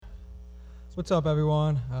What's up,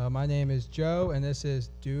 everyone? My name is Joe, and this is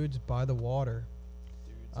Dudes by the Water.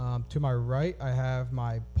 To my right, I have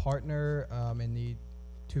my partner in the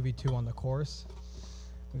 2v2 on the course.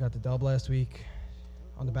 We got the dub last week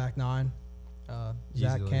on the back nine.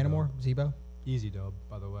 Zach Easily Canamore, Zebo. Easy dub,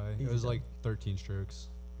 by the way. Easy it was dub. like 13 strokes.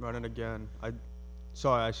 Running again. I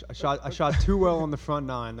shot too well on the front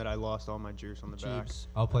nine that I lost all my juice on the back. Jeeves.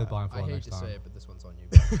 I'll play I blindfold hate next to time. say it, but this one's on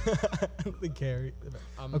you. The carry.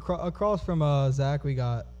 I'm, Across from Zach, we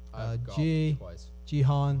got I've golfed G, twice.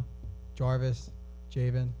 Jihan, Jarvis,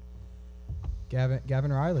 Javen,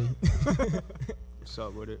 Gavin Riley. What's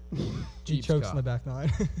up with it? He Jeeves chokes in cock. the back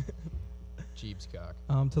nine. Jeeves cock.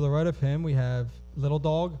 To the right of him, we have Little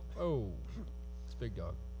Dog. Oh, it's big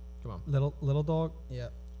dog. Come on, Little Dog. Yeah.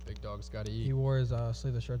 big dog's got to He eat. wore his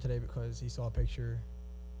sleeveless shirt today because he saw a picture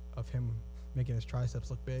of him making his triceps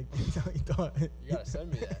look big. So he thought. You gotta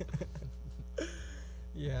send me that.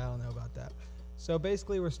 Yeah, I don't know about that. So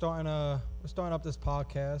basically, we're starting up this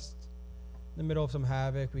podcast in the middle of some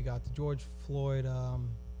havoc. We got the George Floyd.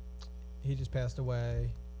 He just passed away.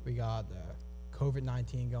 We got the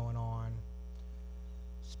COVID-19 going on.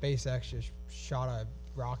 SpaceX just shot a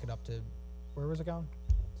rocket up to, where was it going?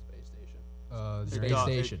 Space station. Space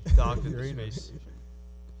station. Docked at the Uranus. space station.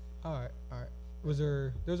 All right. Was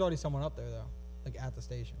there was already someone up there though, like at the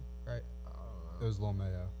station, right? It was Lil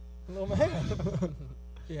Mayo. Little man.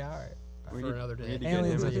 Yeah, all right. We For need- another we day. need to get him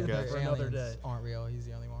Aliens, as a are- guest. For another aliens day. aren't real. He's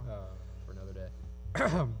the only one. For another day.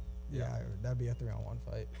 Yeah, that'd be a 3-on-1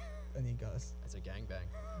 fight. I need Gus. It's a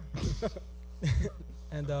gangbang.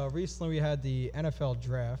 And recently we had the NFL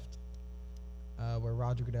draft, where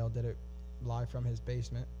Roger Goodell did it live from his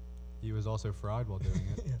basement, He was also fried while doing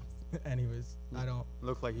it. and he was. I don't.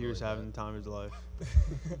 Looked like he was Really having bad. the time of his life.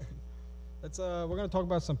 We're gonna talk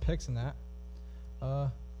about some picks in that.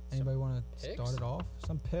 Anybody want to picks? start it off?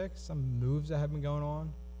 Some picks, some moves that have been going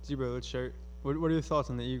on. Zebra, let's share. What are your thoughts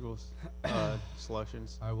on the Eagles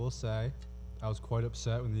selections? I will say, I was quite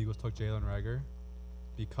upset when the Eagles took Jalen Rager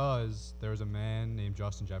because there was a man named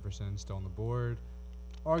Justin Jefferson still on the board.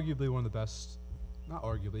 Arguably one of the best, not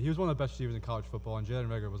arguably, he was one of the best receivers in college football, and Jalen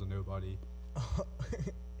Rager was a nobody.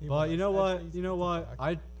 He But was. you know what? Actually, You know he's a what?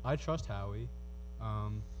 fact. I trust Howie.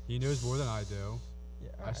 He knows more than I do. Yeah,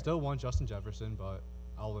 I alright. still want Justin Jefferson, but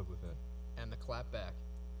I'll live with it. And the clap back.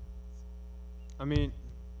 I mean,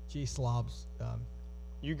 G slobs.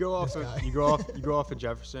 you go off This of guy. you go off of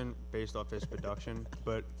Jefferson based off his production,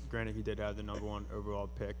 but granted he did have the #1 overall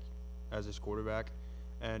pick as his quarterback.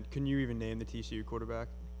 And can you even name the TCU quarterback?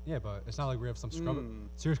 Yeah, but it's not like we have some scrub. Mm,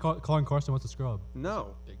 Serious Colin Carson wants to scrub.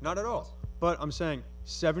 no, Big not at all. difference. But I'm saying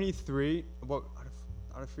 73. What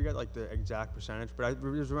I forget like the exact percentage, but it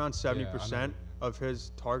was around 70% of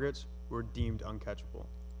his targets were deemed uncatchable.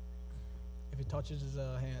 If he touches his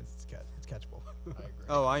hands, it's catchable. I agree.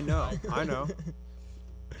 Oh, I know, I know.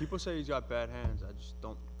 People say he's got bad hands.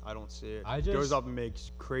 I don't see it. I He goes just- up and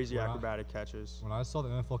makes crazy When I- acrobatic catches. When I saw the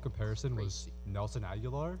NFL comparison was Crazy. Nelson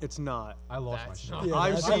Aguilar, It's not. I lost That's my not- shit. Yeah,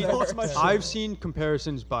 I've that's seen fair. Lost my shit. I've seen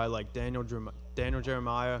comparisons by like Daniel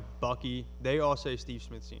Jeremiah, Bucky. They all say Steve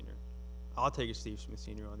Smith Sr. I'll take a Steve Smith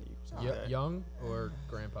Sr. on the Eagles. any day. Young or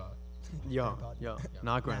grandpa? Young, Grandpa. young, Yeah.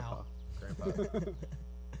 not grandpa. Grandpa.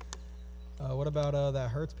 What about that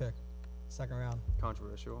Hurts pick, second round?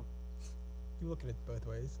 Controversial. You look at it both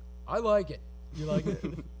ways. I like it. You like it?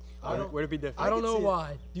 Do I don't- Would it be different? I don't can know see it.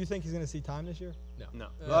 why. you think he's gonna see time this year? No.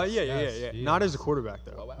 No. Yes, yes, he Not as a is. quarterback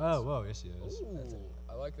though. Blowouts. Oh, whoa, yes he is. Ooh,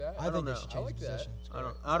 I like that. I, don't think they know. should I change like the that. position. It's I don't.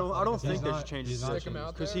 great. I don't. I don't He's think they not- should change he's the not Stick him position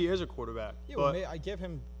out because there. he is a quarterback. Yeah, but well, I give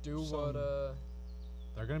him Do some, what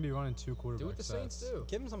They're going to be running two quarterback do what the Saints sets. do.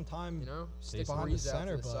 give him some time. You know, stick behind the Breeze out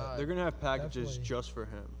center, to the but side. they're gonna have packages Definitely. just for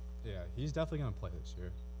him. Yeah, he's definitely going to play this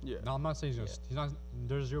year. Yeah. No, I'm not saying he's going to. Yeah. He's not.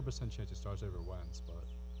 There's 0% chance he starts over Wentz, but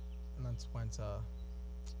And that's when it's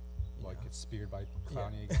like yeah. gets speared by Yeah.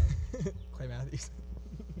 Clowney again. Clay Matthews.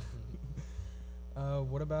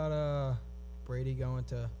 What about Brady going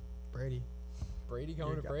to Brady? Brady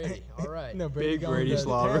going to Your guy. Brady. All right. No, Brady Big going Brady to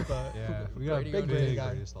slobber. Tampa. Yeah, we got Brady a Big going to Brady big guy.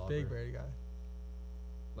 Brady slobber. Big Brady guy.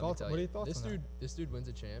 Let Thoughts- me tell what are you, your thoughts this on that? this dude wins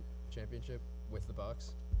a championship with the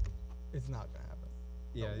Bucks. It's not gonna happen.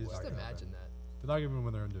 Yeah, No he's way. Just not gonna imagine happen. that. They're not going to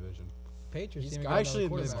win their own division. Patriots He's even got, got actually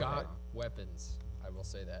another he's quarterback, got right? weapons. I will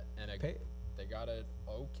say that. And Pa- they got an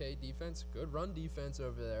okay defense, good run defense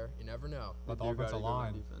over there. You never know. But the They do gotta offensive go on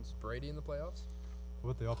line, defense. Brady in the playoffs.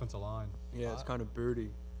 with the offensive line, Yeah, it's kind of booty.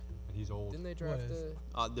 and he's old. Didn't they draft is?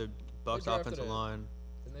 The Bucks drafted offensive a- line.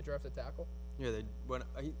 Didn't they draft a tackle? Yeah, they when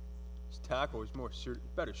his tackle was more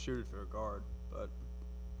better suited for a guard, but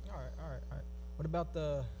All right. What about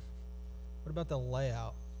the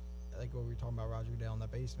layout? Like what we were talking about, Roger Goodell in the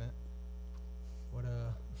basement. What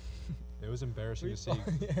a It was embarrassing to see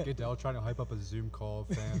Yeah. Goodell trying to hype up a Zoom call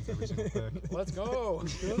of fans every single pick. Let's go.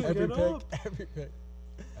 every Get pick, up. every pick.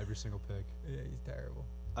 Every single pick. Yeah, he's terrible.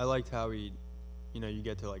 I liked how he, you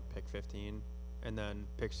get to like pick 15, and then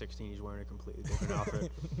pick 16, he's wearing a completely different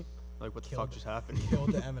outfit. Like, what the Killed fuck it. just happened?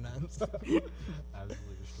 Killed the M&Ms. Absolutely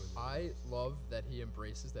destroyed. them. I love that he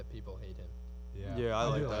embraces that people hate him. Yeah, I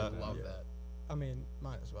like do that. I love Yeah. that. I mean,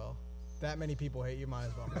 might as well. That many people hate you, might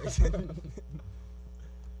as well embrace it.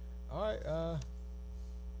 All right,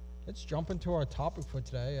 let's jump into our topic for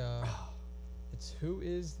today. It's who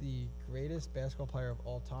is the greatest basketball player of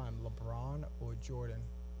all time, LeBron or Jordan?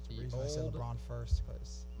 That's the The reason I said old LeBron first,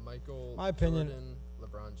 because Michael My opinion- Jordan,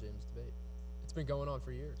 LeBron James debate. It's been going on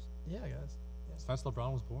for years. yeah, guys. Since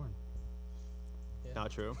LeBron was born. Yeah. Not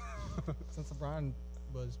true. Since LeBron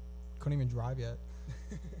couldn't even drive yet.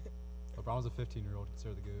 LeBron was a 15-year-old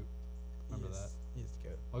considered the GOAT. Remember that? He's the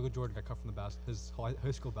goat. Michael Jordan got cut from his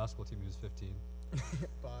high school basketball team when he was 15.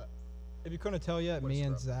 But if you couldn't tell yet, What a me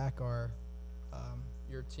and scrub. Zach are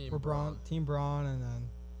Your team. we're Braun. Team Braun, and then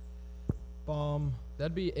Bum.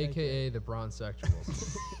 That'd be AKA. AKA the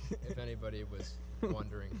Bronzexuals. If anybody was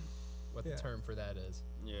wondering what Yeah. the term for that is.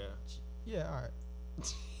 Yeah. Yeah, all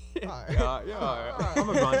right. Alright. Yeah, all right. I'm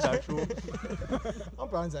a bronzexual. I'm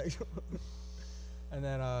Braun's actually. And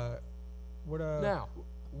then what Now,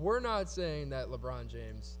 we're not saying that LeBron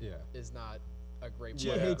James Yeah. is not a great She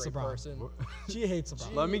player, hates great LeBron. person. She hates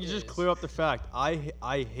LeBron. Let me He just is. clear up the fact. I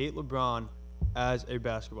hate LeBron as a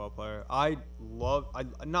basketball player. I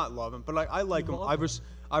not love him, but I like him. love him.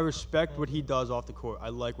 I respect what he does off the court. I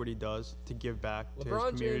like what he does to give back to his LeBron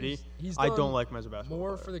community. James, he's I done don't like him as a basketball more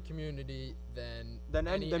player. for the community than Than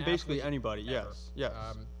basically athlete anybody. ever.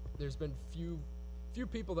 Yes. There's been few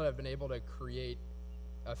people that have been able to create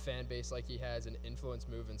a fan base like he has and influence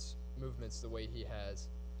movements the way he has.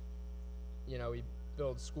 You know, he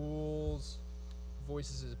builds schools,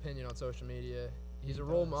 voices his opinion on social media. He's He a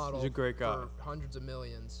role does. model He's a great guy. for hundreds of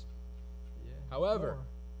millions. Yeah. However,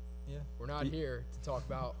 Yeah. we're not He- here to talk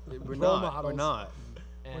about We're role not. models We're not.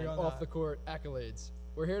 and We're off not. the court accolades.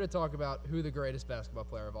 We're here to talk about who the greatest basketball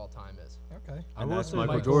player of all time is. Okay. I And will that's say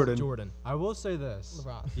Michael Michael Jordan. I will say this.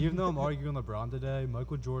 LeBron. Even though I'm arguing LeBron today,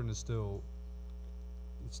 Michael Jordan is still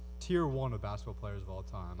it's tier 1 of basketball players of all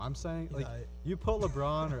time. I'm saying, He's like, aight. you put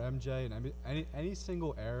LeBron or MJ in any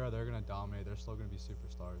single era, they're going to dominate. They're still going to be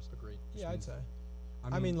superstars. Agreed. Yeah, I'd say.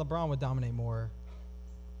 I I mean, LeBron would dominate more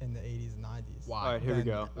in the 80s and 90s. Why? All right, here we Then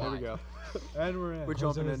go. Here we why? go. and we're in. We're 'Cause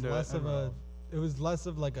jumping it was into less it. of a. It was less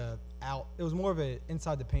of like a out. It was more of a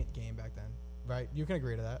inside the paint game back then, right? You can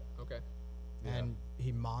agree to that. Okay. Yeah. And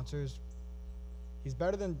he monsters. He's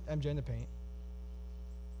better than MJ in the paint.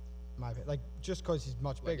 My opinion. Like just because he's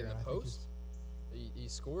much Like bigger. in the and I think post, he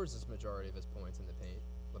scores his majority of his points in the paint.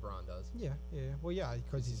 LeBron does. Yeah, yeah. Well, yeah,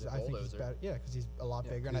 because He's he's. a I think he's bulldozer. better. Yeah, because he's a lot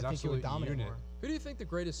Yeah, bigger, and I he's think he would absolute dominate unit. more. Who do you think the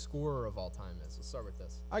greatest scorer of all time is? Let's start with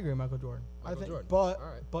this. I agree with Michael Jordan. Michael I think, Jordan. but All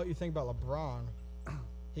right. but you think about LeBron,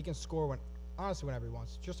 he can score honestly whenever he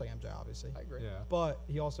wants, just like MJ, obviously. I agree. Yeah. But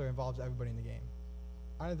he also involves everybody in the game.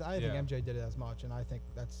 I don't Yeah. think MJ did it as much, and I think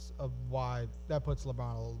that's why that puts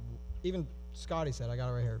LeBron a little. Even Scotty said, I got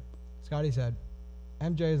it right here. Scotty said,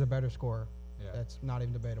 MJ is a better scorer. Yeah. That's not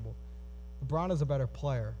even debatable. LeBron is a better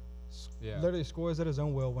player. Yeah. Literally scores at his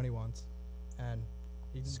own will when he wants, and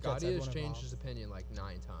he gets Scotty has everyone changed involved. his opinion like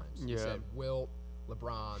 9 times. He Yeah. said Wilt,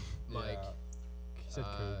 LeBron, Mike, Yeah. He said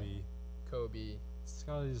uh, Kobe. Kobe.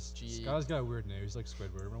 G. Scotty's got a weird name. He's like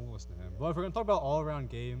Squidward. We don't listen to him. But if we're gonna talk about all-around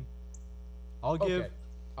game, I'll give. Okay.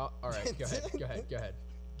 All right. Go ahead. Go ahead.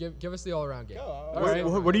 Give us the all-around game. Go, All What, right.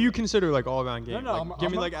 what do you consider like all around game? no, Like, I'm- give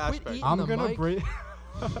me I'm like not- quit aspects. eating. I'm the gonna mic. break.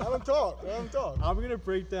 Let him talk. Let him talk. I'm gonna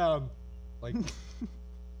break down, like,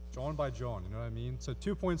 John by John. You know what I mean? So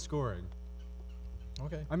 2-point scoring.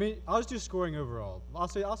 Okay. I mean, I'll just do scoring overall. I'll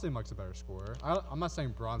say Mike's a better scorer. I'm not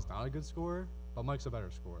saying Bron's not a good scorer, but Mike's a better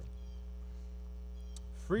scorer.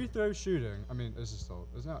 Free throw shooting. I mean, this is still.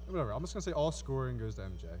 It's not. Whatever. I'm just gonna say all scoring goes to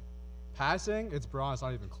MJ. Passing, it's Bron. It's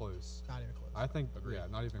not even close. Not even close. I think. Agreed. Yeah,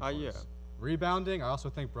 not even close. Yeah. Rebounding, I also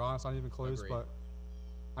think Bron's not even close. Agreed. But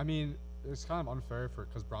I mean, it's kind of unfair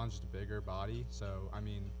because Bron's just a bigger body. So I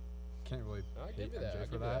mean, can't really I'll hate give you MJ that, I'll for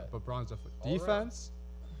give you that. that. But Bron's definitely All around. defense.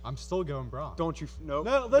 I'm still going Bron. Don't you? Nope.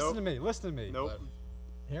 No, listen nope, to me. Listen to me. Nope.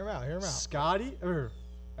 Hear him out. Hear him out. Scotty or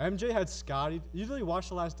MJ had Scotty. You literally watched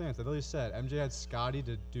The Last Dance. They literally said MJ had Scotty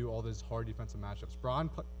to do all these hard defensive matchups. Bron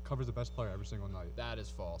covers the best player every single night. That is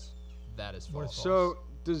false. That is What is false. So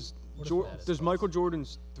does What if Jor- that is does false? Michael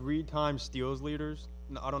Jordan's 3-time steals leaders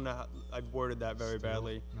No, I don't know. I worded that very Steal?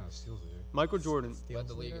 badly. No, Steals leader. Michael Jordan Led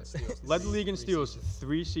the league in steals. led the league in Three steals seasons.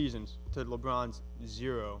 3 seasons to LeBron's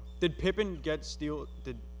 0. Did Pippen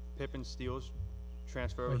steals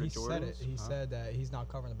transfer But over he to said Jordan? it. He Huh? said that he's not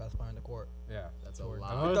covering the best player in the court. Yeah. That's a Jordan.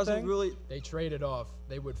 lie. Another It doesn't thing? really. They traded off.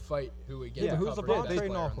 They would fight who would get Yeah, the who's cover LeBron of the best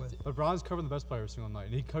trading player off on the with? team. LeBron's covering the best player every single night,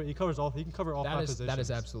 and he covers all. He can cover all 5 positions. That is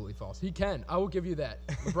absolutely false. He can. I will give you that.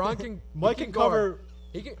 LeBron can. Mike he can guard- cover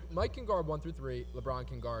Mike can guard 1 through 3. LeBron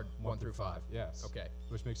can guard 1 through 5. Yes. Okay,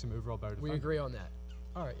 Which makes him overall better. we defender. agree on that.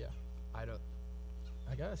 All right, yeah. I don't.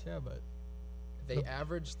 I guess, yeah, but They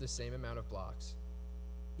average the same amount of blocks.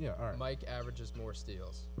 Yeah. All right. Mike averages more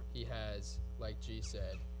steals. He has, like G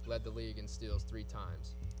said, led the league in steals 3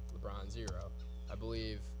 times. LeBron 0. I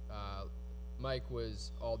believe Mike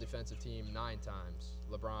was all defensive team 9 times.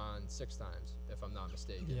 LeBron 6 times, if I'm not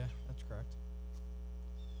mistaken. yeah, that's correct.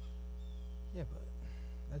 Yeah, but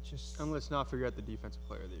that's just. And let's not forget the Defensive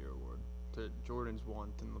Player of the Year award. To Jordan's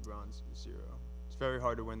 1 and LeBron's 0. It's very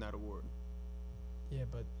hard to win that award. Yeah,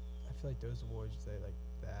 but I feel like those awards, they like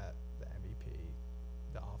that, the MVP,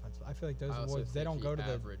 the offensive. I feel like those I also awards, they think don't he go to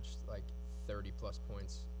the. averaged like 30 plus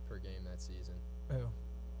points per game that season. Oh.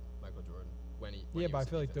 Michael Jordan when he. Yeah, he but I was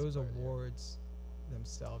the feel like defensive those player of the year. awards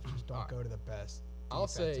themselves just don't Alright. go to the best I'll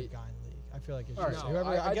defensive say- guy in the league. I feel like it's Alright. just No, whoever.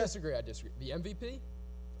 I guess disagree. I disagree. The MVP,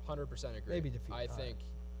 100% agree. Maybe defeat- I alright. think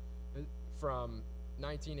from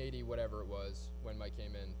 1980, whatever it was, when Mike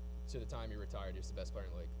came in, to the time he retired, he was the best player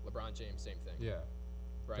in the league. LeBron James, same thing. Yeah.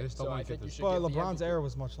 Right. just don't So I wanna think get you this- should But give the LeBron's MVP. era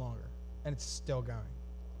was much longer, and it's still going.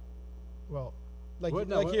 Well, like What-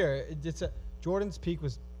 no, like what- here, it's Jordan's peak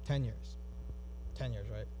was 10 years. 10 years,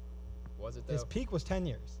 right? Was it though? His peak was 10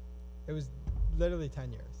 years. It was literally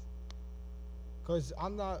 10 years. Because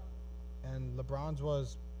I'm not, and LeBron's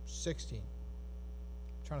was 16.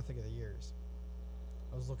 I'm trying to think of the years.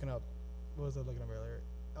 I was looking up, what was I looking up earlier?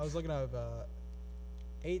 I was looking up not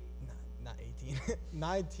 18,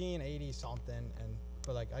 1980 something,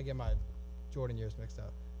 but like I get my Jordan years mixed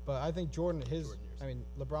up. But I think Jordan, Jordan years. I mean,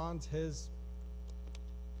 LeBron's, his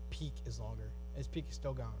peak is longer. His peak is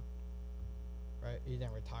still going. Right? He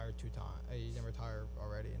didn't retire 2 times. He didn't retire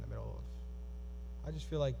already in the middle of. I just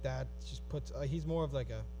feel like that just puts. He's more of like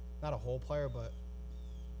not a whole player, but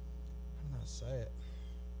I don't know how to say it.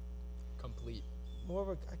 Complete. More of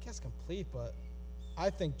a, I guess, complete, but I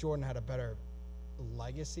think Jordan had a better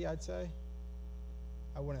legacy, I'd say.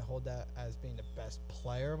 I wouldn't hold that as being the best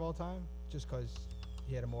player of all time, just because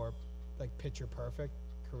he had a more, like, picture-perfect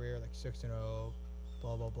career, like 6-0,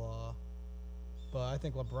 blah, blah, blah. But I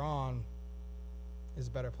think LeBron is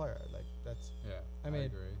a better player. Like, that's, Yeah. I mean,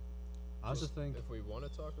 agree. I also think If we want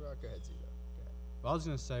to talk about, go ahead, Zito. what I was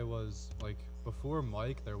gonna say was like before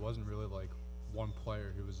Mike, there wasn't really like one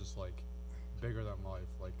player who was just like bigger than life.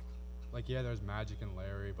 Like yeah, there's Magic and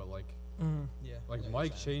Larry, but like yeah. like I know what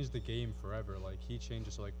Mike you're saying. changed the game forever. Like he changed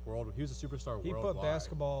just like world. He was a superstar He worldwide. put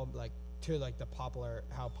basketball, like, to, like,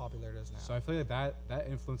 how popular it is now. So I feel like that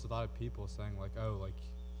influenced a lot of people saying like, oh, like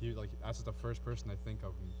he like that's just the first person they think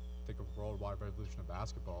of when think of worldwide revolution of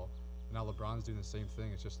basketball. And now LeBron's doing the same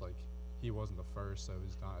thing. It's just like he wasn't the first, so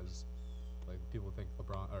he's not as like people think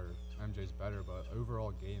LeBron or MJ's better. But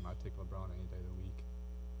overall game, I take LeBron any day of the week.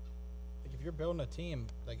 Like, if you're building a team,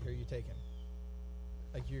 like, who are you taking?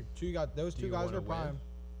 Like, those Do two you guys wanna are prime. win?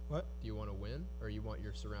 What? Do you want to win, or you want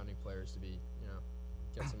your surrounding players to be,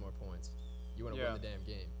 get some more points? You want to Yeah. win the damn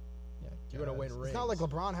game. Yeah. You wanna win It's not like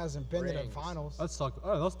rings. LeBron hasn't been to the Rings. finals. Let's talk.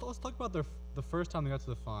 All right, let's talk about the first time they got to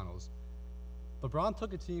the finals. LeBron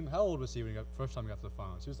took a team. How old was he when he got first time he got to the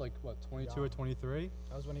finals? He was like what, 22 or Young. 23?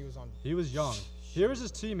 That was when he was on. He was young. Here was his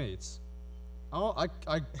teammates. I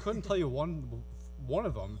couldn't tell you one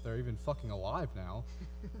of them. If they're even fucking alive now.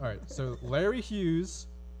 All right, so Larry Hughes,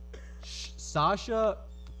 Sasha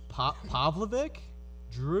Pavlovic,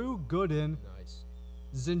 Drew Gooden, Nice.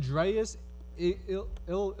 Zendreas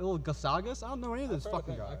Ilgasagas. I don't know any of those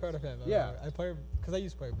fucking guys. I've heard of him. Yeah. I play because I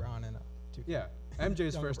used to play Brown in 2K. Yeah,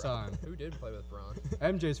 MJ's Younger first brother. Bron. Who did play with Braun?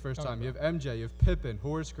 MJ's first Younger time. You have MJ, you have Pippen,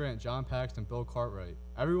 Horace Grant, John Paxton, Bill Cartwright.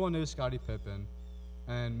 Everyone knows Scottie Pippen,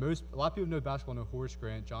 and a lot of people know basketball know Horace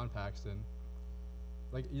Grant, John Paxton.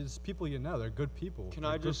 Like it's people you know, they're good people. Can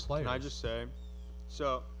They're I good just players. say,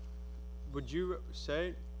 so would you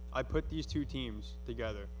say I put these two teams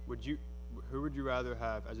together? Who would you rather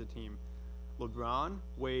have as a team? LeBron,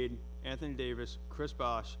 Wade, Anthony Davis, Chris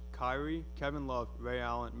Bosh, Kyrie, Kevin Love, Ray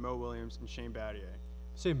Allen, Mo Williams, and Shane Battier.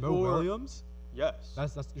 Say Mo or- Williams? Yes.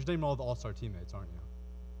 That's you're naming all the All-Star teammates, aren't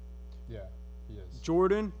you? Yeah, he is.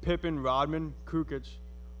 Jordan, Pippen, Rodman, Kukoc,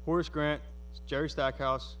 Horace Grant, Jerry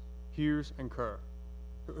Stackhouse, Hughes, and Kerr.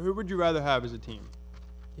 Who would you rather have as a team?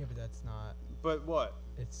 Yeah, but that's not. But what?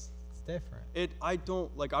 It's different. I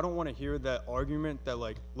don't want to hear that argument that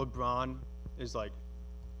like LeBron is like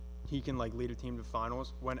he can like lead a team to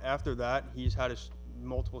finals when after that he's had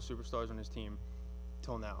multiple superstars on his team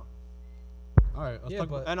till now. All right, let's Yeah, talk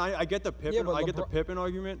but- And I get the Pippen but I get the LeBron- Pippen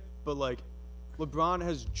argument, but like LeBron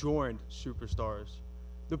has joined superstars.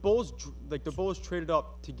 The Bulls traded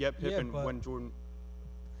up to get Yeah, Pippen but- when Jordan.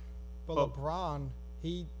 But Oh. LeBron,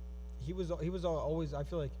 he was always, I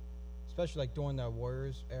feel like, especially like during the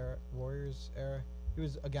Warriors era, he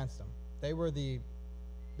was against them. They were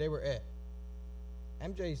it.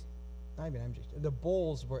 MJ's not even MJ. The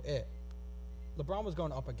Bulls were it. LeBron was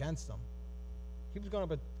going up against them. He was going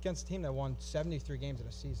up against a team that won 73 games in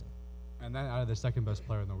a season. and then out of the second best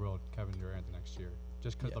player in the world, Kevin Durant, the next year,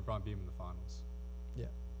 just because Yeah. LeBron beat him in the finals. Yeah,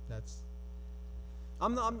 that's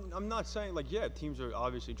I'm not saying like teams are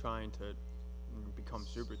obviously trying to become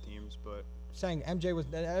super teams, but saying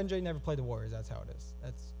MJ never played the Warriors. That's how it is.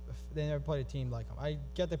 They never played a team like him. I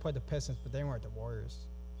get they played the Pistons, but they weren't the Warriors.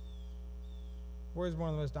 Warriors were one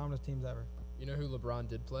of the most dominant teams ever. You know who LeBron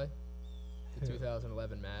did play? The Who?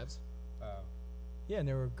 2011 Mavs. Yeah, and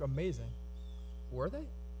they were amazing. Were they?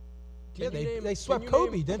 Yeah, Can you they can swept you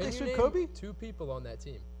Kobe. name- Didn't can they you sweep name Kobe? 2 people on that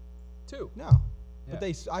team. 2. No, Yeah. but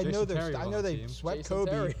I Jason know Terry was on the they team. swept Jason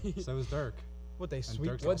Kobe. Terry. So was Dirk. What they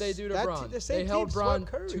sweep? Dirk What'd they do to That Bron? the same They held team Bron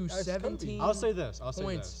swept Curry. to Kobe. 17 I'll say this. I'll say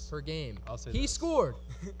points this. per game. I'll say He this. scored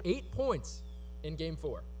 8 points in Game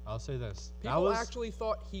 4. I'll say this. People actually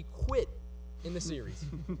thought he quit in the series.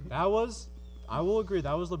 That was. I will agree.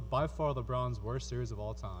 That was by far LeBron's worst series of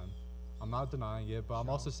all time. I'm not denying it, but I'm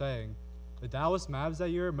also saying the Dallas Mavs that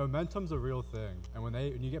year, momentum's a real thing, and when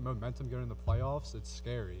you get momentum going in the playoffs, it's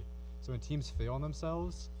scary. So when teams fail on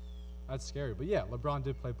themselves, that's scary. But yeah, LeBron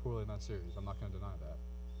did play poorly in that series. I'm not going to deny that.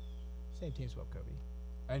 Same team swept Kobe.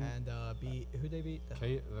 And beat who they beat?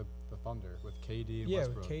 the Thunder with KD and Yeah,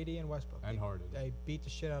 Westbrook. with KD and Westbrook. And Harden. They beat the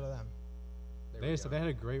shit out of them. They said they had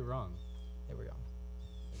a great run. They were young.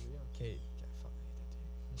 KD, I fucking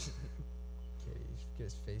hate that team. KD, get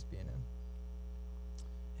his face being in.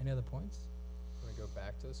 Any other points? Want to go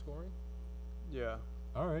back to the scoring? yeah,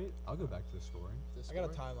 All right, I'll go back to the scoring. I got a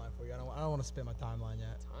timeline for you. I don't want to spit my timeline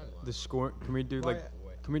yet. Timeline. the score. Can we do Why-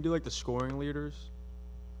 like the scoring leaders?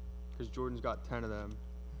 Because Jordan's got 10 of them,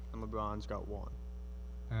 and LeBron's got 1.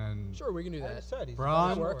 And Sure, we can do I that. just said he's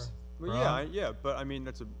Bron- the Works. scorer. Well, Bron? yeah, but I mean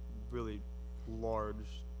that's a really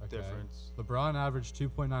large Okay. difference. LeBron averaged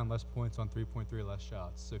 2.9 less points on 3.3 less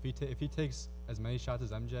shots. So if he takes as many shots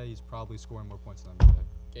as MJ, he's probably scoring more points than MJ.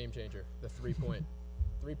 Game changer. The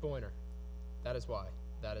 3-pointer. That is why.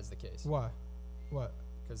 That is the case. Why? What?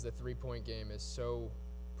 Because the 3-point game is so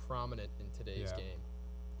prominent in today's Yeah. game.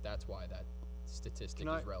 That's why that statistic Can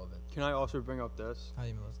I- is relevant. Can I also bring up this? I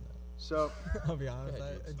didn't even listen to it. So I'll be honest. Go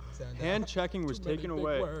ahead, I zoned out. hand checking was Too many taken big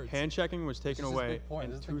away. words. Hand checking was taken This is his away big point. in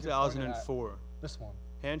This is the big point of that. 2004. This one.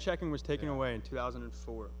 Hand checking was taken Yeah. away in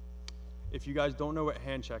 2004. If you guys don't know what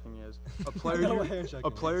hand checking is, a player know what hand checking a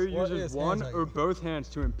player is. What uses is hand one or checking? both hands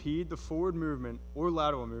to impede the forward movement or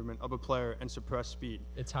lateral movement of a player and suppress speed.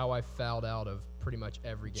 It's how I fouled out of pretty much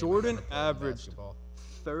every game. I've Jordan ever played in averaged basketball.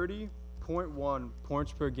 30.1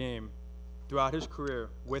 points per game throughout his career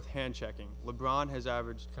with hand checking. LeBron has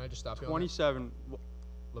averaged Can I just stop you on 27. that?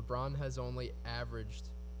 LeBron has only averaged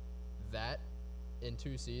that in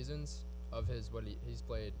 2 seasons of his he's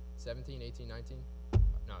played 17, 18, 19.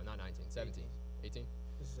 No, not 19. 17, 18.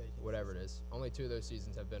 This is 18. Whatever it is. Only 2 of those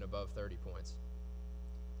seasons have been above 30 points.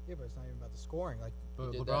 Yeah, but it's not even about the scoring. Like,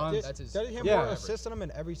 But did that. LeBron, did, That's his did he have Yeah. more average. assists than him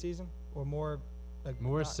in every season, or more? Like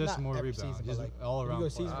more not- assists, not more every rebounds. season, but He's like, all if around. you go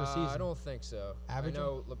season player. for season. I don't think so. Average I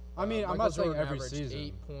know. I mean, I'm Michael not saying Jordan every averaged season.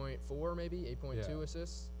 8.4 maybe 8.2 Yeah.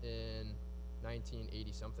 assists in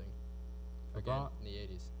 1980 something. Again, LeBron- in the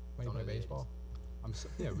 80s. when you Don't play know the baseball. I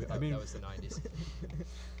mean, that was the 90s.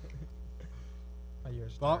 My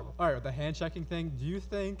year's well, terrible. all right, the hand checking thing. Do you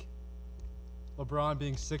think LeBron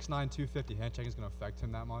being 6'9", 250, hand checking is going to affect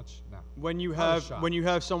him that much? No. When you Not a have shot. when you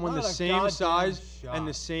have someone Not the a same goddamn size and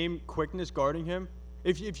the shot. same quickness guarding him,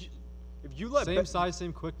 if you let Same Ben- size,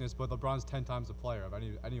 same quickness, but LeBron's 10 times the player of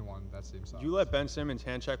anyone that same size. you let Ben Simmons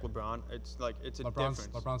hand check LeBron, it's a difference.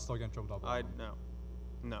 LeBron's still getting triple double. I no.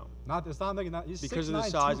 It's not making that. He's Because of 6'9", the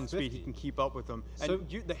size and speed, 250. he can keep up with them. So- And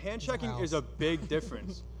the hand He's a checking is a house. big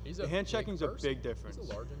difference. He's The a hand big checking's a person. big difference. He's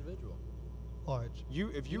a large individual. Large.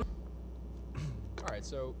 If you All right,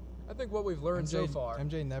 so I think what we've learned so far,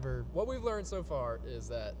 MJ never. what we've learned so far is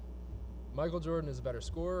that Michael Jordan is a better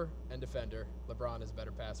scorer and defender. LeBron is a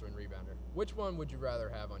better passer and rebounder. Which one would you rather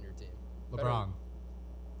have on your team? LeBron.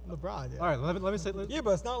 LeBron. Yeah. All right, let me say. Yeah,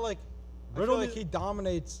 but it's not like I Riddle feel like me- he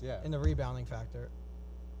dominates Yeah. in the rebounding factor.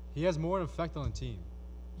 He has more effect on the team.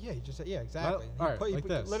 Yeah, he just said, yeah, exactly. alright, like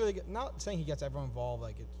this. Literally, not saying he gets everyone involved,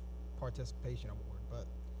 like it's participation award, but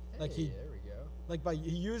like Hey, he, there we go. like by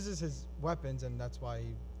he uses his weapons, and that's why he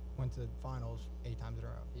went to finals 8 times in a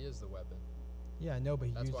row. He is the weapon. Yeah, I know, but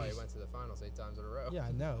he That's uses. why he went to the finals 8 times in a row. Yeah,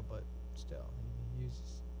 I know, but still, he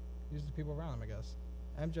uses the people around him. I guess.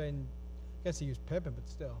 MJ, I guess he used Pippen, but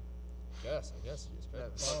still. Yes, I guess he was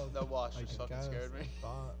better. That watch I just fucking guess, scared me.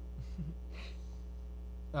 but-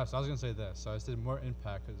 No, so I was gonna say this. So I just did more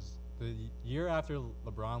impact because the year after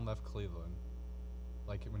LeBron left Cleveland,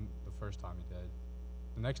 like when the first time he did,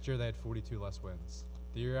 the next year they had 42 less wins.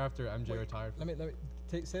 The year after MJ Wait, retired, Let me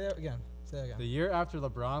say that again. Say that again. the year after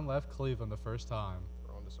LeBron left Cleveland the first time,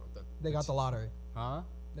 We're on to something. They got the lottery. huh?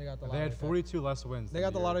 They got the They lottery. had pick. 42 less wins. They than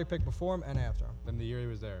got the year- lottery pick before him and after him. than the year he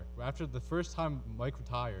was there. After the first time Mike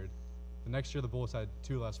retired, the next year the Bulls had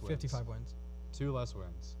 2 less wins. 55 wins. 2 less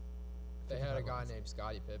wins. They had a 55 guy wins. named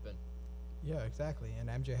Scottie Pippen. Yeah, exactly. And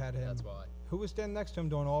MJ had him. That's why. Who was standing next to him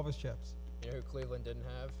doing all of his chips? You know who Cleveland didn't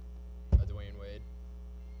have? Dwayne Wade,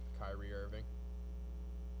 Kyrie Irving.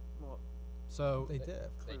 Well, So They They- did. They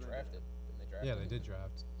Cleveland drafted. Didn't they draft? yeah, him? they did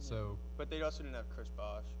draft. So but they also didn't have Chris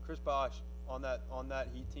Bosh. Chris Bosh on that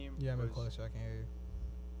Heat team. Yeah, move was- closer. I can hear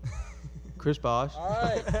you. Chris Bosh. All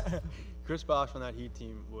right. Chris Bosh on that Heat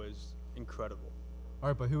team was incredible. all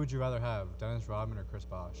right, but who would you rather have, Dennis Rodman or Chris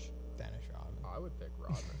Bosh? Dennis Rodman. I would pick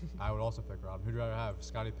Rodman. I would also pick Rodman. Who'd you rather have,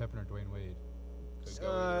 Scottie Pippen or Dwayne Wade? Could go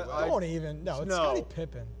either way. I- Don't even. No, it's No. Scottie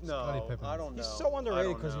Pippen. Scottie No, Pippen. I don't know. He's so underrated I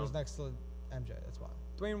don't because he know. was next to MJ. That's why.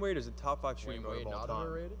 Dwayne Wade is a top 5 shooting Dwayne guard Wade of all not time.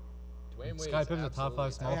 overrated. Dwayne Wade Scottie is Pippen's a top 5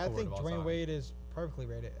 absolutely small I forward think of all Dwayne time. Wade is perfectly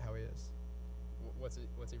rated how he is. What's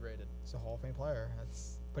he rated? He's a Hall of Fame player.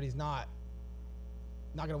 But he's not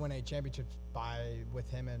gonna win any championships with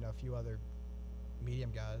him and a few other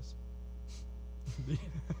medium guys.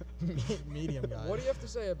 Medium guys. What do you have to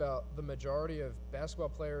say about the majority of basketball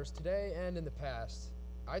players today and in the past?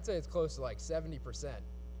 I'd say it's close to like 70%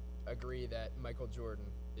 agree that Michael Jordan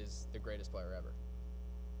is the greatest player ever.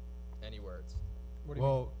 Any words? What do you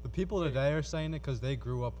mean? Well, the people today are saying it because they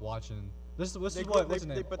grew up watching. This is They, what. they, What's his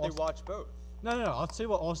they, name? but they Austin- watch both. No. I'll tell you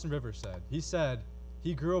what Austin Rivers said. He said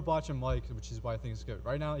he grew up watching Mike, which is why I think it's good.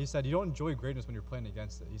 Right now, he said you don't enjoy greatness when you're playing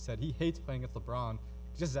against it. He said he hates playing against LeBron.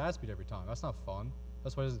 He gets his ass beat every time. That's not fun.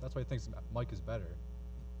 That's why he thinks Mike is better.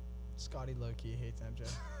 Scotty low-key hates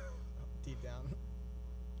MJ. Deep down.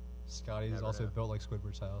 Scotty's Never also know. built like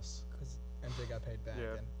Squidward's house. Because MJ got paid back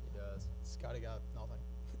Yeah. and He does. Scotty got nothing.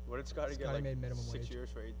 What did Scotty get? Scotty Like made minimum 6 wage. years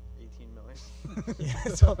for 18 million.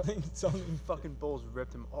 Yeah, something. Fucking Bulls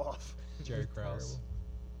ripped him off. Jerry It's Krause.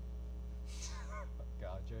 terrible.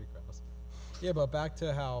 God, Jerry Krause. Yeah, but back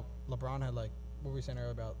to how LeBron had like what were we saying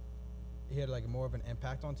earlier about he had like more of an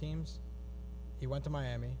impact on teams. He went to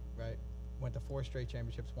Miami, right? Went to 4 straight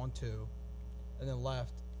championships, won 2, and then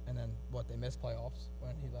left. And then what? They missed playoffs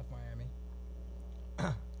when he left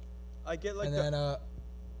Miami. I get like and the then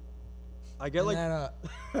I get and like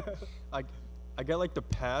then, I get like the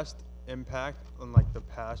past impact on like the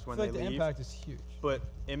past I when feel they like the leave. impact is huge. But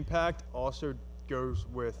impact also goes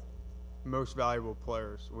with most valuable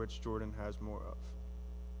players, which Jordan has more of.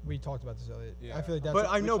 We talked about this earlier. I Yeah. feel like that's But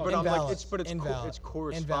I know, but I'm like invalid. it's Invalid. it's Invalid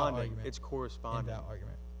corresponding. argument. It's corresponding. invalid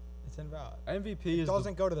argument. It's invalid. MVP It is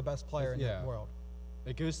doesn't go to the best player in yeah. the world.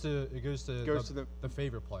 it goes to Goes to the the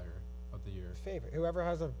favorite player of the year. Favorite. Whoever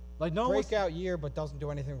has a Like no one wants- breakout year but doesn't do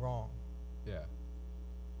anything wrong. Yeah.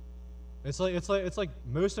 It's like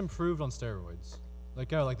most improved on steroids.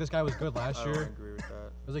 Like like this guy was good last I don't year. agree with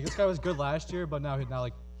that. It was like this guy was good last year, but now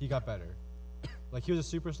like he got better. Like he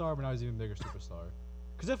was a superstar, but now he's an even bigger superstar.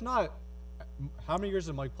 Because if not, how many years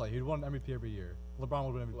did Mike play? He'd won MVP every year. LeBron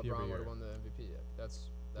would win MVP LeBron every would year. have won the MVP. Yeah. That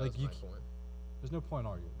Like, was you my c- point. There's no point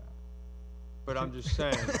arguing that. But I'm just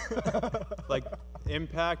saying, like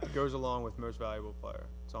impact goes along with most valuable player.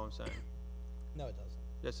 That's all I'm saying. No, it doesn't.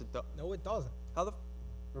 Yes, it does. No, it doesn't. How the?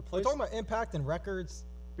 We're Replace talking about impact and records.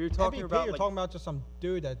 You're talking MVP, about you're like, talking about just some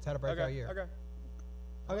dude that's had a breakout okay, year.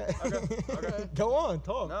 okay. Okay. okay. Go on,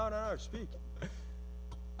 talk. No, speak.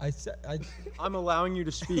 I I'm allowing you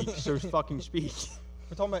to speak, so fucking speak.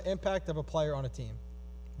 we're talking about impact of a player on a team.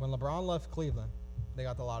 When LeBron left Cleveland, they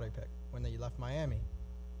got the lottery pick. When they left Miami,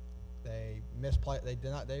 they misplay. They did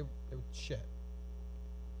not. They were shit.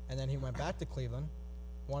 And then he went back to Cleveland,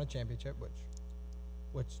 won a championship, which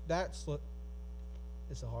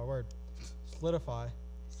it's a hard word.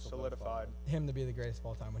 Solidified him to be the greatest of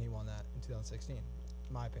all time when he won that in 2016. In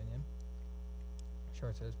my opinion. Sure,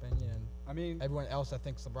 it's his opinion. And I mean, everyone else that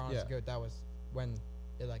thinks LeBron is Yeah. good, that was when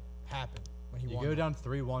it like happened when he you won. go that. down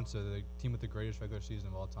 3-1 to the team with the greatest regular season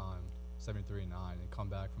of all time, 73-9, and come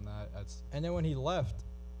back from that. That's And then when he left,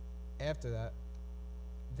 after that,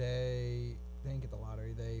 they didn't get the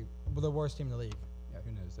lottery. They were the worst team in the league. Yeah,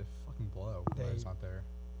 who knows? They fucking blow. They- It's not there.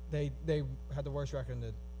 They had the worst record in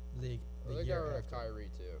the league the Well, they got year rid of after. Kyrie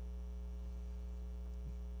too.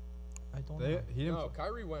 I don't They know. he didn't. No,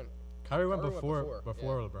 Kyrie went. Kyrie went Kyrie went before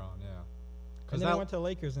before, yeah. LeBron. Yeah. And Because then they went to the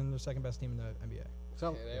Lakers and the second best team in the NBA.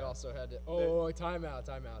 so, Yeah, they yeah. also had to. Oh, timeout.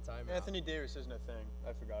 Anthony Davis isn't a thing.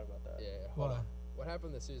 I forgot about that. Yeah, hold What? on. What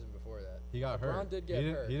happened the season before that? He got LeBron hurt. did he get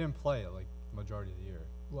didn't, hurt. He didn't play like majority of the year.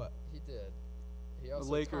 What? He did. He also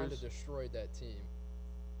kind Lakers- of destroyed that team.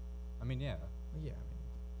 I mean, yeah. Yeah.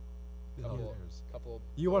 Who the hell Couple- cares? Couple.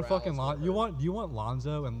 You want morales fucking were hurt. you want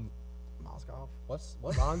Lonzo and Mozgov. what's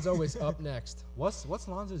Lonzo is up next. what's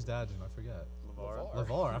Lonzo's dad's name? I forget. LeVar. LeVar.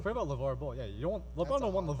 LeVar. I forgot about LeVar Ball. Yeah, you don't want LeBron That's a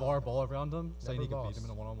don't want hot LeVar topic. Ball around him, saying Never he could beat lost. him in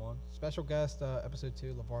a one-on-one. Special guest, episode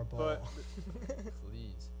 2, LeVar Ball. But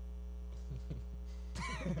Please.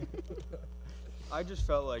 I just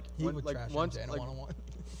felt like he when, would like trash once MJ in a like, one-on-one.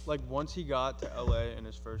 like once he got to LA in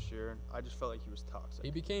his first year, I just felt like he was toxic.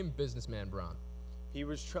 He became businessman Bron. He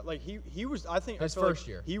was he was I think His I feel first like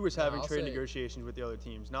year. he was No, having I'll trade say it. negotiations with the other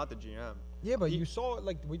teams, not the GM. Yeah, but He- you saw it,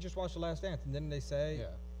 like, we just watched The Last Dance, and then they say, Yeah.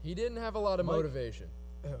 He didn't have a lot of Mike- motivation.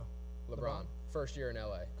 Who? LeBron. First year in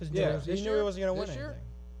LA. Because Yeah. he This knew year? he wasn't going to win This year? anything.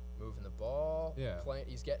 Moving the ball. Yeah. Playing.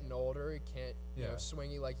 He's getting older. He can't, you know, Yeah.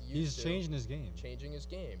 swingy like he He's used to. changing his game. Changing his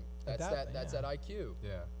game. Like That's that, that. That's yeah. that IQ.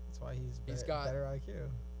 Yeah. That's why he's He's better, got- better IQ.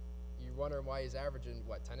 You wonder why he's averaging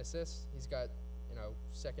what 10 assists. He's got, you know,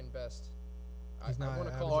 second best. He's I not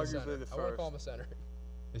want to call him a averaging- center. Arguably the I want to call him first. a center.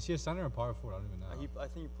 Is he a center or power forward? I don't even know. I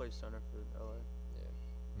think he plays center for LA.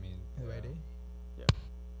 I mean, Who, yeah. AD?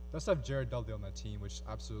 Let's have Jared Dudley on that team, which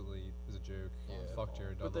absolutely is a joke. Yeah. Fuck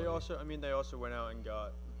Jared But Dudley. they also went out and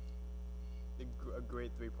got a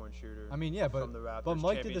great 3-point shooter. I mean, yeah, from the Raptors but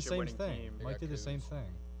Mike did the same championship-winning thing. team. They Mike got did the same Kuz.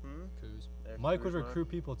 thing. Hmm? Kuz. Yeah, Mike would Kuzma. recruit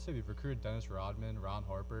people too. He recruited Dennis Rodman, Ron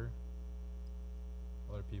Harper,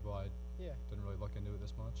 other people I Yeah. didn't really look into it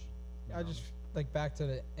this much. I just, like, back to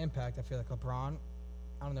the impact, I feel like LeBron,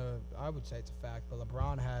 I don't know, I would say it's a fact, but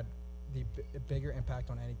LeBron had the bigger impact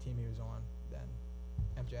on any team he was on than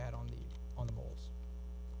MJ had on the Bulls.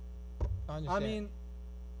 I I understand. mean,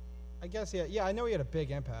 I guess, yeah, I know he had a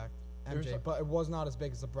big impact, There's MJ, a- but it was not as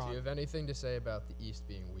big as Do you LeBron. have anything to say about the East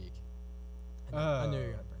being weak? I knew you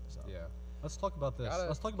were going to bring this up. yeah. Let's talk about this. Gotta-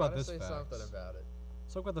 Let's talk about gotta this say fact. something about it.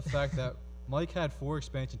 Let's talk about the fact that Mike had 4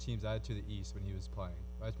 expansion teams added to the East when he was playing.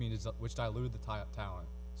 Which diluted the talent.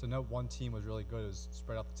 So no one team was really good. It was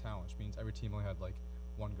spread out the talent, which means every team only had like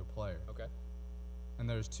one good player. Okay. And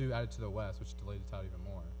there's 2 added to the West, which delayed the talent even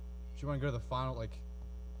more. If you want to go to the final, like,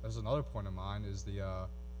 there's another point of mine is the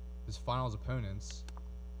his finals opponents.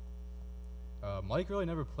 Mike really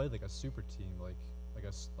never played like a super team,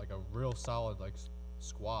 like a real solid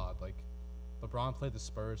squad. Like LeBron played the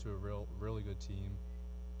Spurs, who were really good team,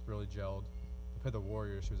 really gelled. He played the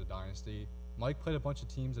Warriors, who was a dynasty. Mike played a bunch of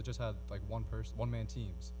teams that just had like one man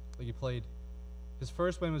teams. Like he played. His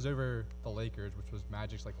first win was over the Lakers, which was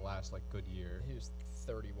Magic's like last like good year. He was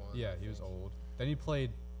 31. Yeah, I he was think. old. Then he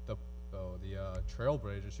played the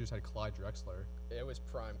Trailblazers, who just had Clyde Drexler. It was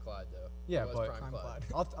prime Clyde though. Yeah, it was but- prime Prime Clyde.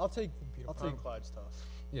 Clyde. I'll take Beautiful. Prime Clyde's tough.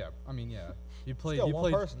 yeah. I mean yeah. He played. Still he one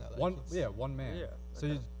played person, though, like, one it's- one man. Yeah, So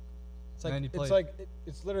okay. you, It's like And then he it's played- like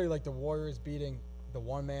it's literally like the Warriors beating the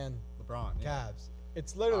one-man LeBron. Yeah. Cavs.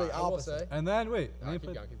 It's literally I will opposite. say. And then wait. And then he Keep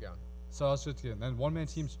played, going. Keep going. so I was just kidding. Then one man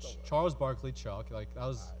teams Still work. Charles Barkley, Chuck. Like that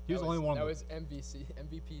was he was the only one. That was MVP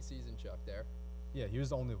season Chuck there. Yeah, he was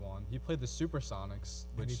the only one. He played the Supersonics,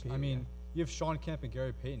 which MVP, I mean, yeah. you have Sean Kemp and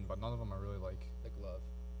Gary Payton, but none of them are really like. The glove.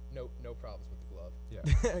 No problems with the glove.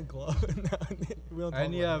 Yeah. Glove. No, we don't talk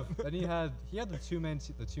And you about have then he had the two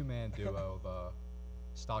man duo of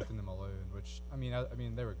Stockton and Malone, which I mean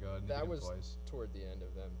they were good. And they That could was place. toward the end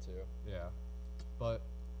of them too. Yeah, but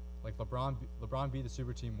like LeBron beat the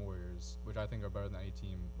super team Warriors, which I think are better than any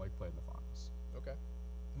team like played in the finals. Okay.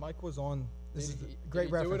 Mike was on. This Did is he- great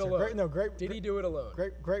did he do reference. it here. alone? Great, no, great. Did he do it alone?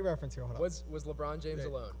 Great reference here. Hold on. Was LeBron James Great.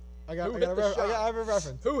 alone? I got Who I hit got the shot? I have a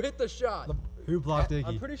reference. Who hit the shot? Le- Who blocked I'm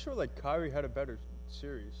Iggy? pretty sure like Kyrie had a better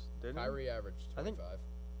series, didn't Kyrie averaged I think- 25.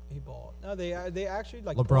 He balled. No, they actually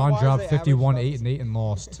like. LeBron ball-wise, dropped they 51, averaged 8 and 8 and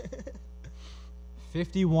lost.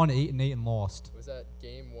 51, 8 and 8 and lost. Was that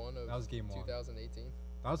game 1 of That was game 1. 2018?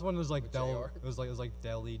 That was when it was like With Del. JR? It was like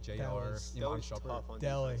Deli, JR, was- he? That Iman was Shumpert, tough on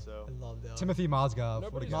Delhi. defense, so. I love Delhi. Timothy Mozgov.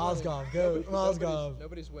 What a Nobody's guy. Mozgov, winning. go, Nobody's- Mozgov.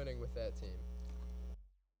 Nobody's winning with that team.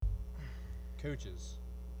 Coaches.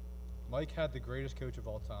 Mike had the greatest coach of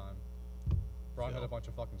all time. Braun had Phil. a bunch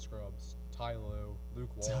of fucking scrubs. Ty Lue, Luke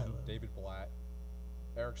Walton, Ty Lue. David Blatt,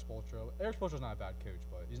 Eric Spoelstra. Eric Spoelstra's not a bad coach,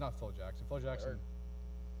 but he's not Phil Jackson. Phil Jackson Eric-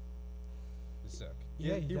 sick.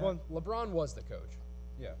 Yeah, he he won. LeBron was the coach.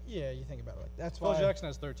 Yeah. Yeah, you think about it like that's Phil why Jackson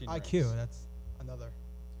has 13 IQ. rings. That's another.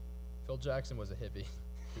 Phil Jackson was a hippie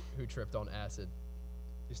who tripped on acid.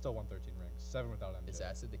 He still won 13 rings. 7 without MJ. Is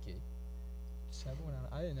acid the key? 7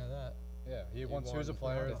 I didn't know that. Yeah, he won 2 as a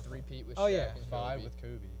player. The three-peat with Oh, Shaq yeah. and 5 Kobe. with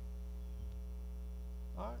Kobe.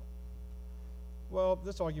 All right. Well,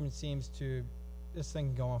 this argument seems to this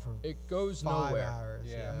thing go on for It goes 5 nowhere. hours.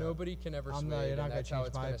 Yeah. Nobody can ever I'm sway not. it, You're not and gonna that's how change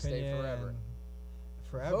it's my gonna stay opinion. forever. and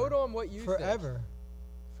Forever. Vote on what you think. Forever.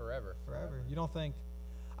 Forever. Forever. You don't think?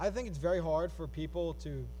 I think it's very hard for people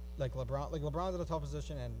to like LeBron. Like LeBron's in a tough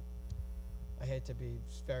position, and I hate to be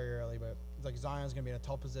very early, but like Zion's gonna be in a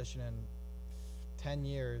tough position in 10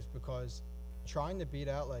 years because trying to beat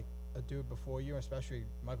out like a dude before you, especially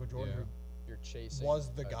Michael Jordan, Yeah. You're chasing. Was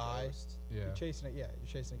the a guy. ghost. who Yeah. you're chasing it. Yeah, you're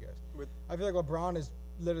chasing a ghost. With- I feel like LeBron is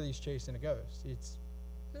literally he's chasing a ghost. It's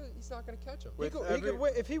He's not gonna catch him. he With could, every-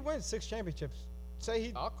 win if he wins 6 championships. Say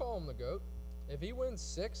he I'll call him the goat. If he wins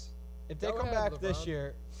 6, if they go come ahead, back this LeBron.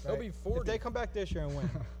 year, he'll right, be if 40. they come back this year and win,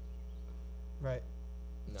 right?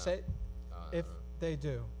 no. Say I if don't know. they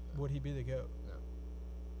do, would he be the goat? No.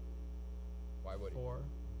 Why would he? 4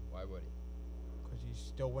 Why would he? because he's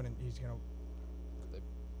still winning. He's gonna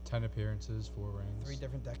 10 appearances, 4 rings. 3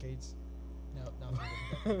 different decades. No, not 3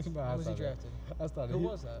 different decades. No, When was that's he not it. drafted? That's not Who it.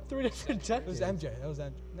 was that? 3 different It was decades. MJ. That was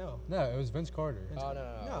MJ. No. No, it was Vince Carter. Vince Oh, Carter.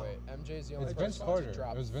 no. No. Wait, MJ's the only It's person Vince to Carter.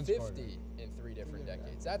 drop It was Vince 50 Carter. in 3 different different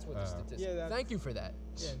decades. That's what the Oh. statistic. Yeah, that's- Thank you for that.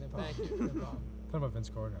 Yeah, no problem. Thank you. No problem. Talking about Vince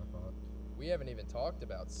Carter, I thought. We haven't even talked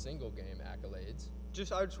about single game accolades.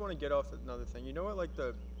 I just want to get off another thing. You know what?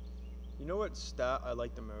 You know what stat I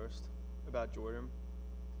like the most about Jordan?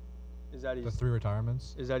 Is that The he's 3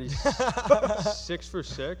 retirements. 6 for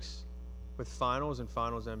 6 with finals and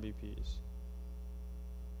finals MVPs.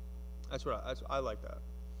 That's I like that.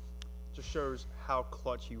 Just shows how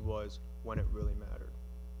clutch he was when it really mattered.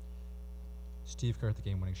 Steve Kerr at the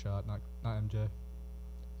game-winning shot, not MJ.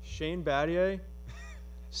 Shane Battier,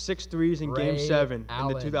 6 threes in Game Ray 7 in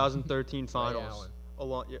Allen. the 2013 Ray finals.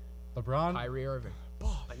 Allen. Yeah, LeBron. Kyrie Irving.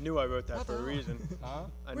 I knew I wrote that for a reason. Huh?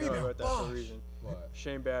 I knew I wrote that for a reason. What?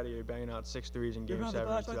 Shane Battier banging out 6 threes in Game Remember 7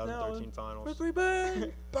 in back the like that 2013 one? finals.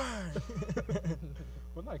 Burn. Burn.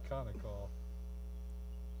 What an iconic call.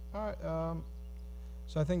 All right.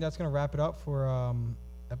 So I think that's gonna wrap it up for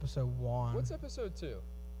episode 1. What's episode 2?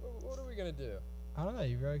 What are we gonna do? I don't know.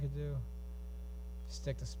 You really could do.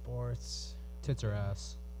 Stick to sports. Tits or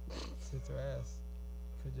ass. Tits or ass.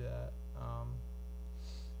 Could do that.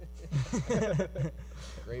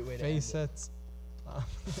 Great way to Face end it.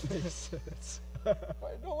 sets. Wait,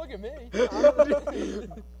 don't look at me.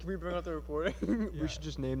 Can we bring up the recording? Yeah. We should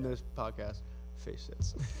just name this podcast Face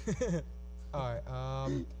Sits. All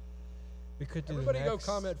right. We could do. Everybody the go next.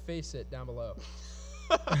 comment face it down below.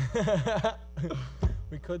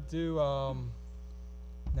 We could do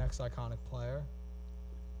next iconic player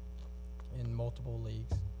in multiple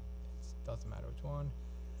leagues. It doesn't matter which one.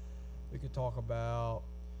 We could talk about.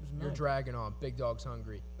 You're dragging on. Big Dog's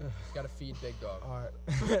hungry. Got to feed Big Dog. All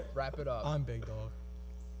right. Wrap it up. I'm big dog.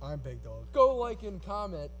 I'm big dog. Go like and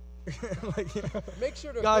comment. Like, Make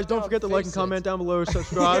sure to Guys, put don't down forget to like face and comment it. down below.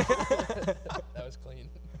 Subscribe. That was clean.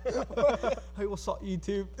 hey, what's up,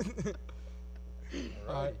 YouTube?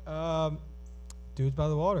 All right. All right. Dudes by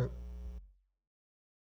the water.